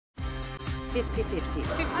50-50.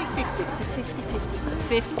 50-50. It's a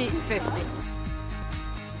 50-50. 50-50.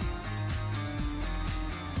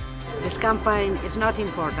 This campaign is not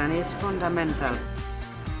important, it's fundamental.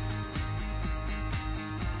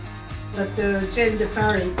 That the gender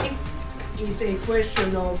parity is a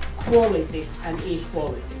question of quality and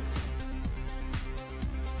equality.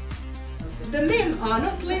 The men are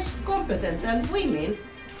not less competent than women,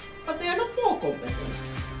 but they are not more competent.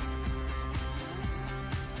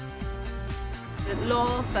 The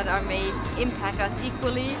laws that are made impact us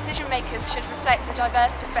equally. Decision makers should reflect the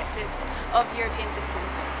diverse perspectives of European citizens.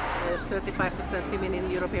 35% women in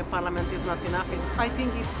the European Parliament is not enough. I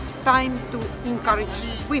think it's time to encourage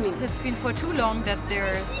women. It's been for too long that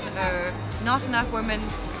there's not enough women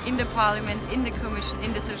in the Parliament, in the Commission,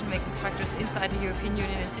 in decision-making structures inside the European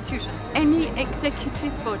Union institutions. Any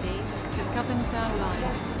executive body that governs our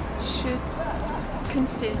lives should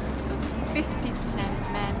consist of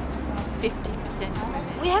 50% men, 50%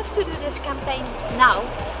 women. We have to do this campaign now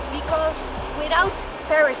because without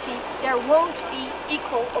parity there won't be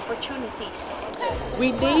equal opportunities.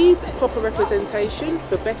 We need proper representation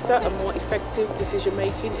for better and more effective decision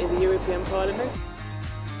making in the European Parliament.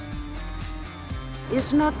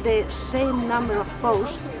 It's not the same number of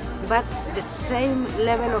posts, but the same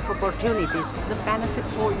level of opportunities. It's a benefit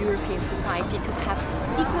for European society to have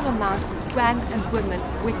equal amount of men and women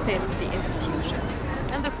within the institutions.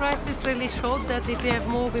 And the crisis really showed that if we have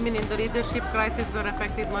more women in the leadership, crises were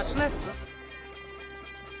affected much less.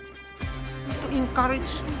 To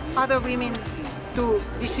encourage other women to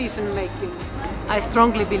decision making. I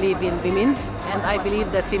strongly believe in women, and I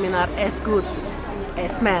believe that women are as good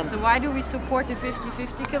as men. So why do we support the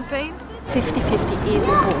 50-50 campaign? 50-50 is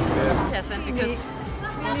important. Yes, and because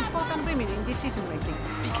Important women in decision making.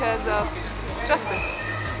 Because of justice.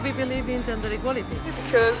 We believe in gender equality.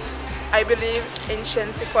 Because I believe in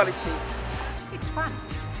chance equality. It's fun.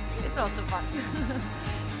 it's also fun.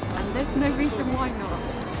 And there's no reason why not.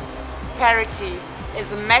 Parity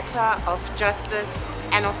is a matter of justice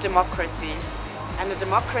and of democracy. And a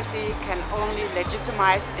democracy can only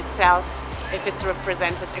legitimize itself if it's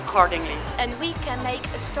represented accordingly. And we can make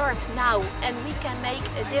a start now, and we can make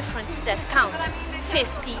a difference that counts.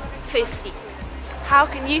 50-50. How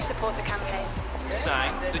can you support the campaign?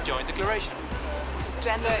 Sign the joint declaration.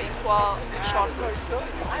 Gender equal short.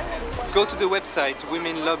 Go to the website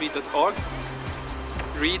womenlobby.org,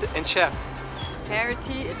 read and share.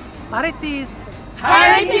 Parity is 50-50.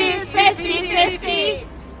 50-50!